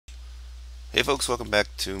Hey folks, welcome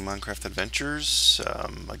back to Minecraft Adventures.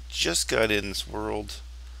 I just got in this world,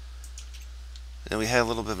 and we had a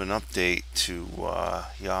little bit of an update to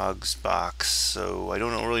Yogbox, so I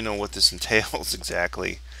don't really know what this entails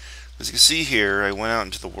exactly. As you can see here, I went out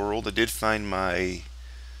into the world. I did find my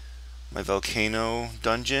Volcano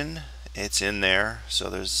Dungeon. It's in there, so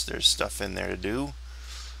there's stuff in there to do.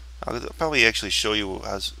 I'll probably actually show you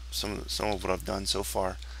some of what I've done so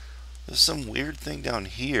far. There's some weird thing down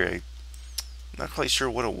here. I'm not quite sure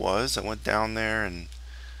what it was. I went down there and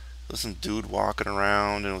there was some dude walking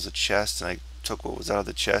around and it was a chest, and I took what was out of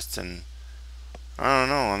the chest, and I don't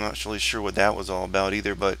know. I'm not really sure what that was all about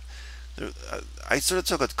either, but I sort of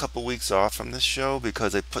took a couple weeks off from this show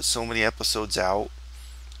because I put so many episodes out,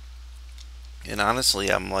 and honestly,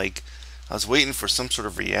 I was waiting for some sort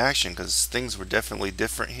of reaction because things were definitely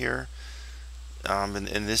different here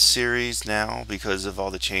in this series now because of all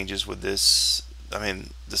the changes with this. I mean,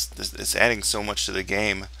 this it's adding so much to the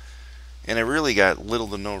game, and I really got little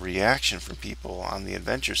to no reaction from people on the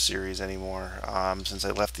adventure series anymore since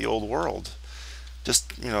I left the old world.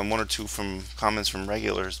 Just one or two from comments from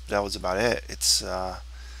regulars. That was about it.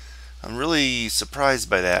 I'm really surprised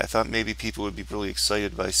by that. I thought maybe people would be really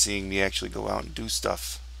excited by seeing me actually go out and do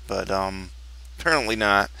stuff, but apparently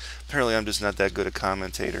not. Apparently, I'm just not that good a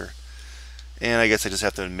commentator. And I guess I just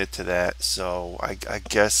have to admit to that. So I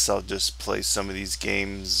guess I'll just play some of these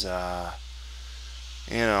games, you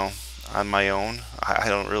know, on my own. I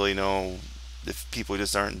don't really know if people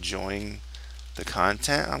just aren't enjoying the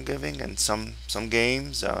content I'm giving in some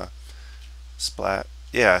games. Splat.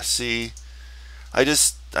 Yeah. See, I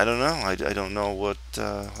don't know. I don't know what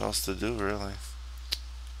else to do really.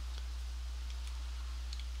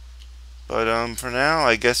 But for now,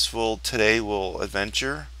 I guess today we'll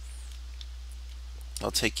adventure. I'll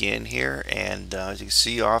take you in here, and as you can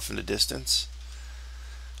see off in the distance,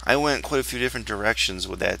 I went quite a few different directions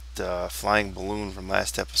with that flying balloon from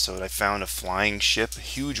last episode. I found a flying ship, a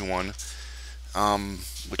huge one,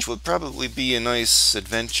 which would probably be a nice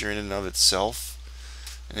adventure in and of itself.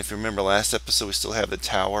 And if you remember last episode, we still have the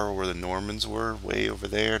tower where the Normans were, way over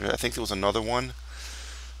there. I think there was another one.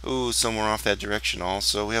 Ooh, somewhere off that direction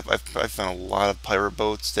also. I've found a lot of pirate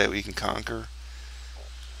boats that we can conquer.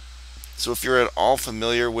 So if you're at all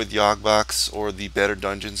familiar with Yogbox or the Better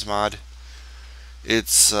Dungeons mod,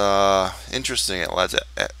 it's interesting.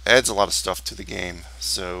 Adds a lot of stuff to the game.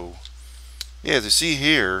 So yeah, as you see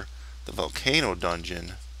here, the Volcano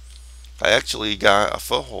Dungeon, I actually got a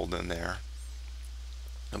foothold in there.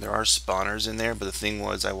 And there are spawners in there, but the thing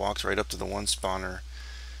was I walked right up to the one spawner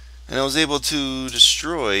and I was able to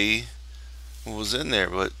destroy what was in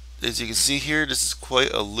there. But as you can see here, this is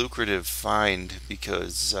quite a lucrative find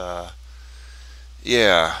because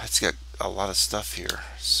yeah, it's got a lot of stuff here.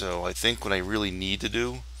 So I think what I really need to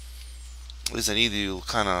do is I need to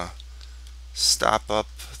kind of stop up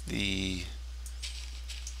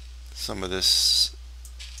some of this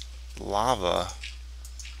lava,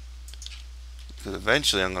 because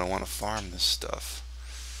eventually I'm going to want to farm this stuff.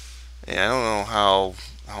 And I don't know how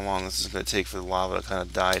long this is going to take for the lava to kind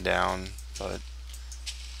of die down, but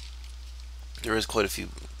there is quite a few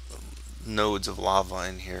nodes of lava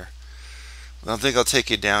in here. I think I'll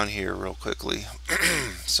take you down here real quickly.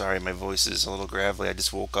 Sorry, my voice is a little gravelly. I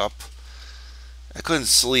just woke up. I couldn't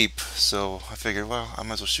sleep, so I figured, well, I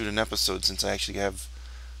might as well shoot an episode since I actually have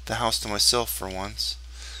the house to myself for once.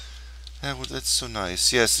 That's so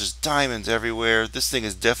nice. Yes, there's diamonds everywhere. This thing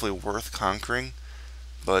is definitely worth conquering.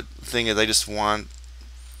 But the thing is, I want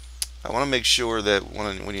to make sure that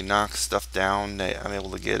when you knock stuff down, that I'm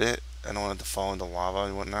able to get it. I don't want it to fall into lava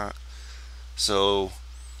and whatnot. So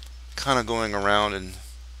kind of going around and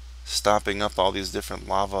stopping up all these different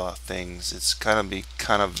lava things, it's kind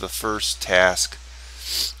of the first task.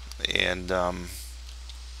 And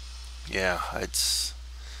yeah,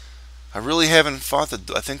 I really haven't fought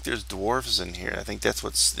I think there's dwarves in here. I think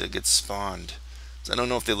that's that gets spawned. So I don't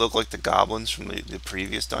know if they look like the goblins from the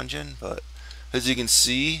previous dungeon, but as you can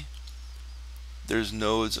see, there's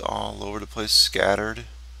nodes all over the place scattered.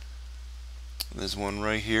 There's one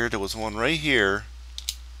right here. There was one right here,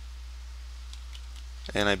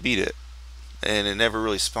 and I beat it, and it never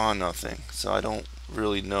really spawned nothing. So I don't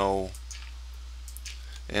really know,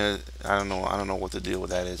 and I don't know what the deal with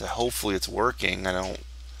that is. Hopefully it's working. I don't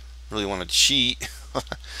really want to cheat, but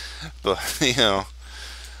I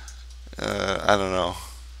don't know.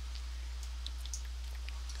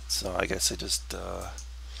 So I guess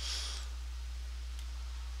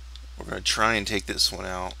we're gonna try and take this one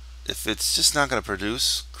out. If it's just not gonna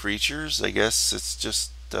produce creatures, I guess it's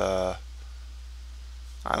just I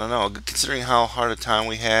don't know. Considering how hard a time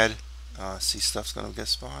we had, see, stuff's gonna get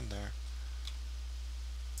spawned there.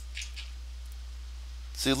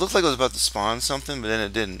 See, it looked like it was about to spawn something, but then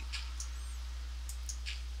it didn't.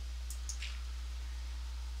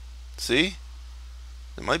 See?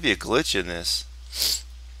 There might be a glitch in this.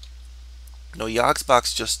 No,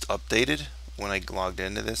 Yogbox just updated. When I logged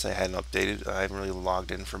into this, I hadn't updated. I haven't really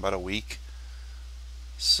logged in for about a week.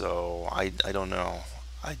 So, I don't know.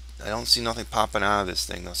 I don't see nothing popping out of this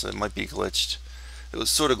thing, though, so it might be glitched. It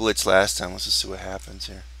was sort of glitched last time. Let's just see what happens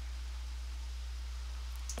here.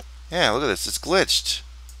 Yeah, look at this. It's glitched.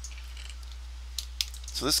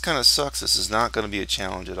 So this kind of sucks. This is not going to be a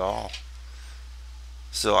challenge at all.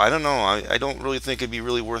 So I don't know. I don't really think it'd be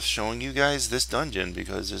really worth showing you guys this dungeon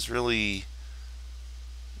because there's really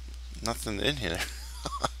nothing in here.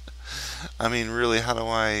 I mean, really, how do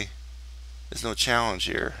I... There's no challenge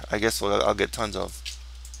here. I guess I'll get tons of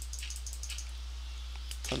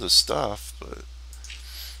stuff, but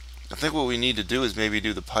I think what we need to do is maybe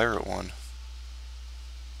do the pirate one.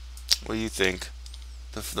 What do you think?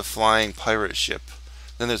 The flying pirate ship.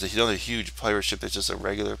 Then there's another huge pirate ship that's just a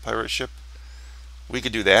regular pirate ship. We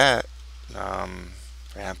could do that.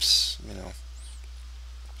 Perhaps, you know,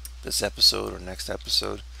 this episode or next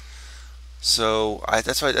episode. So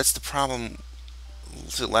that's the problem.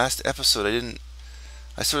 The last episode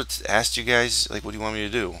I sort of asked you guys, like, what do you want me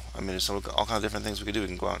to do? I mean, there's all kinds of different things we could do. We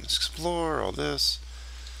can go out and explore all this,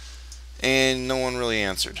 and no one really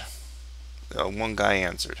answered. One guy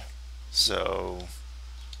answered. So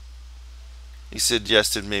he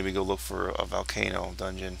suggested maybe go look for a Volcano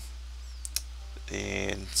Dungeon.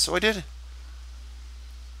 And so I did.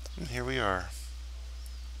 And here we are.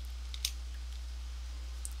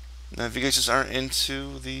 Now, if you guys just aren't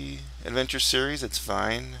into the adventure series, that's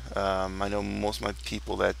fine. I know most of my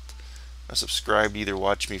people that are subscribed either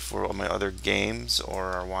watch me for all my other games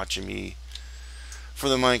or are watching me for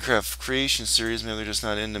the Minecraft creation series. Maybe they're just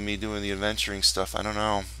not into me doing the adventuring stuff. I don't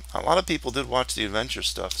know. A lot of people did watch the adventure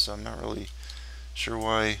stuff, so I'm not really sure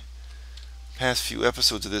why past few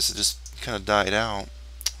episodes of this it just kind of died out.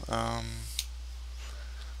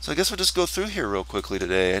 So I guess we'll just go through here real quickly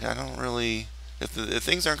today. I don't really... If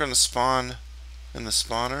things aren't going to spawn in the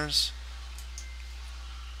spawners,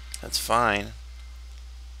 that's fine.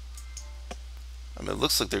 I mean, it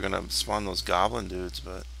looks like they're going to spawn those goblin dudes,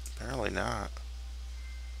 but apparently not.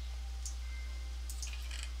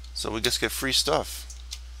 So we just get free stuff.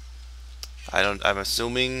 I'm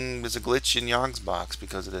assuming there's a glitch in Yogbox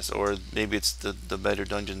because of this, or maybe it's the Better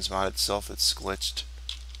Dungeons mod itself that's glitched.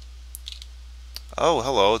 Oh,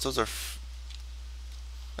 hello. Those are...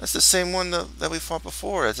 That's the same one that we fought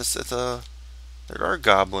before. There are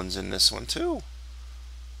goblins in this one too.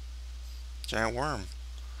 Giant worm.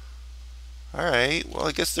 Alright, well,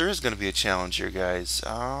 I guess there is going to be a challenge here, guys.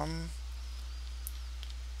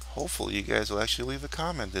 Hopefully you guys will actually leave a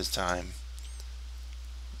comment this time.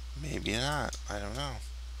 Maybe not. I don't know.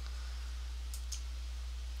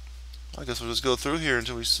 I guess we'll just go through here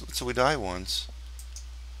until we die once.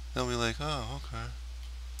 They'll be like, oh, okay.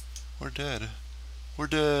 We're dead. We're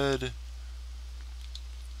dead.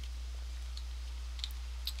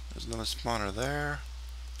 There's another spawner there.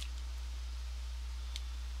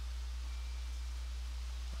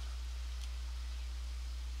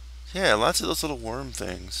 Yeah, lots of those little worm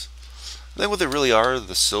things. I think what they really are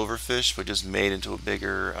the silverfish, but just made into a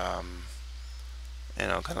bigger, you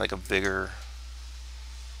know, kind of like a bigger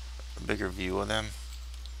view of them.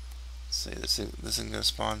 Let's see, this thing gonna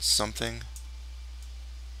spawn something.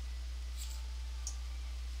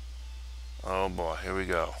 Oh boy, here we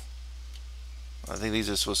go. I think these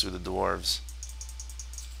are supposed to be the dwarves.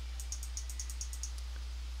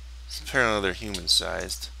 Apparently they're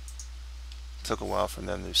human-sized. Took a while for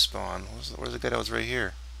them to spawn. Where's the guy that was right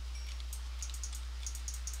here?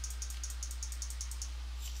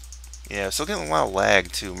 Yeah, still getting a lot of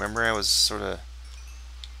lag too. Remember, I was sort of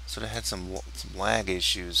had some lag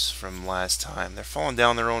issues from last time. They're falling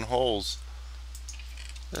down their own holes.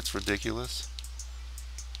 That's ridiculous.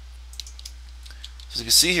 So as you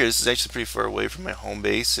can see here, this is actually pretty far away from my home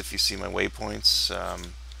base. If you see my waypoints,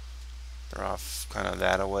 they're off kind of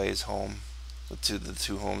that away is home. The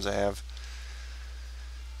two homes I have.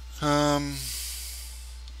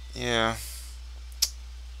 Yeah.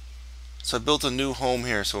 So I built a new home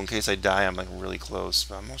here, so in case I die, I'm like really close.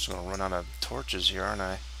 But I'm also gonna run out of torches here, aren't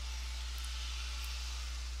I?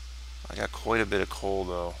 I got quite a bit of coal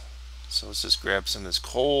though, so let's just grab some of this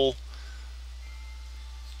coal.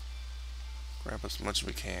 Grab as much as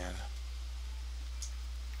we can.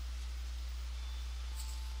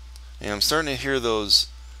 And I'm starting to hear those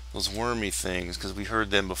wormy things because we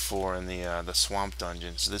heard them before in the swamp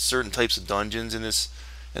dungeon. So there's certain types of dungeons in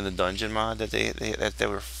the dungeon mod that they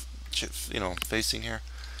were, you know, facing here.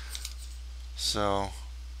 So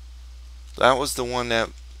That was the one that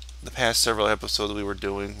the past several episodes we were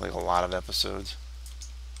doing, like a lot of episodes.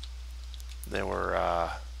 They were,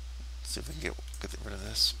 let's see if we can get rid of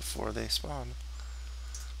this before they spawn.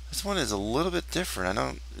 This one is a little bit different. I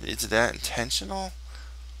don't, is that intentional?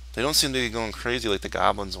 They don't seem to be going crazy like the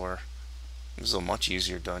goblins were. This is a much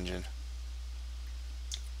easier dungeon.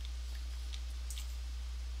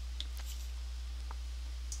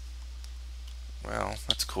 Well,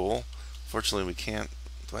 that's cool. Fortunately, we can't.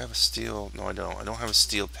 Do I have a steel? No, I don't. I don't have a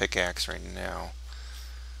steel pickaxe right now.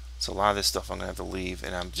 So a lot of this stuff I'm going to have to leave,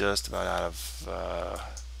 and I'm just about out of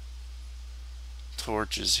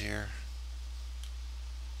torches here.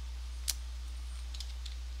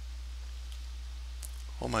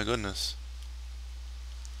 Oh my goodness.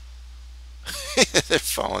 They're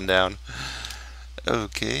falling down.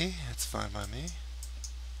 Okay, that's fine by me.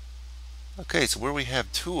 Okay, so where we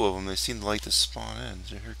have two of them, they seem to like to spawn in.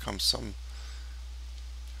 So here comes one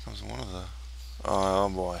of the... Oh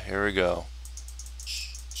boy, here we go.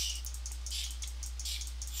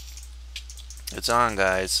 It's on,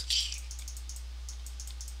 guys.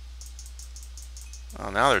 Oh,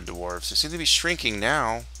 now they're dwarves. They seem to be shrinking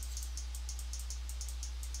now.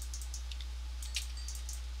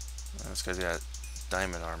 Oh, this guy's got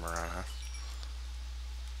diamond armor on, huh?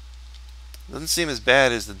 Doesn't seem as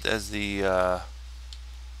bad as the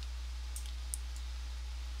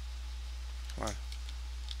come on.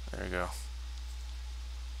 There we go.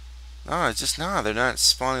 No, it's just not. They're not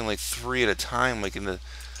spawning like 3 at a time like in the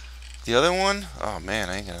other one. Oh man,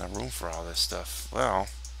 I ain't got enough room for all this stuff. Well,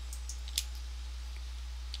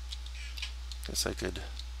 guess I could.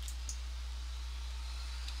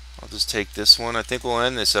 I'll just take this one. I think we'll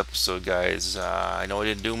end this episode, guys. I know I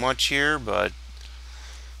didn't do much here, but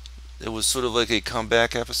it was sort of like a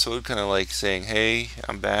comeback episode, kind of like saying, hey,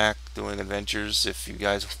 I'm back doing adventures. If you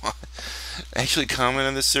guys want actually comment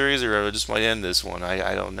on this series, or I just might end this one.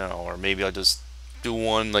 I don't know. Or maybe I'll just do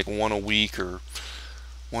one a week, or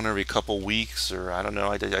one every couple weeks, or I don't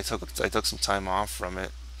know. I took some time off from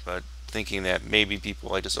it, but thinking that maybe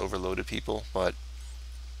I just overloaded people, but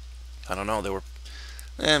I don't know. There were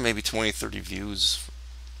maybe 20, 30 views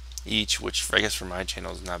each, which I guess for my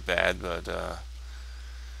channel is not bad, but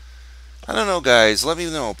I don't know, guys. Let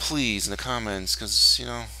me know, please, in the comments, because, you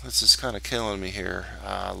know, this is kind of killing me here.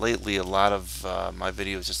 Lately, a lot of my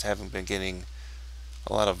videos just haven't been getting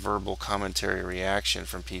a lot of verbal commentary reaction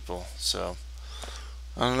from people, so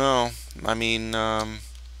I don't know. I mean, I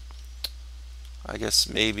guess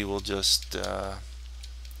maybe we'll just, I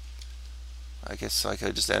guess I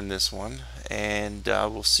could just end this one, and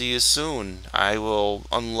we'll see you soon. I will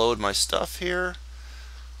unload my stuff here,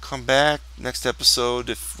 come back next episode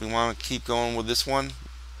if we want to keep going with this one,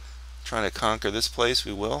 trying to conquer this place.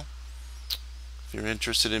 We will. If you're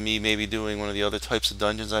interested in me maybe doing one of the other types of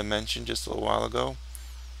dungeons I mentioned just a little while ago,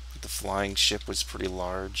 the flying ship was pretty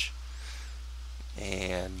large,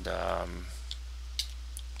 and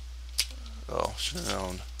oh, should have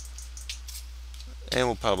known. And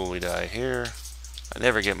we'll probably die here. I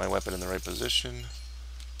never get my weapon in the right position.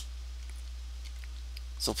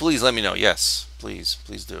 So please let me know. Yes, please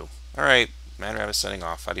do. Alright, Man Rabbit signing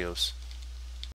off. Adios.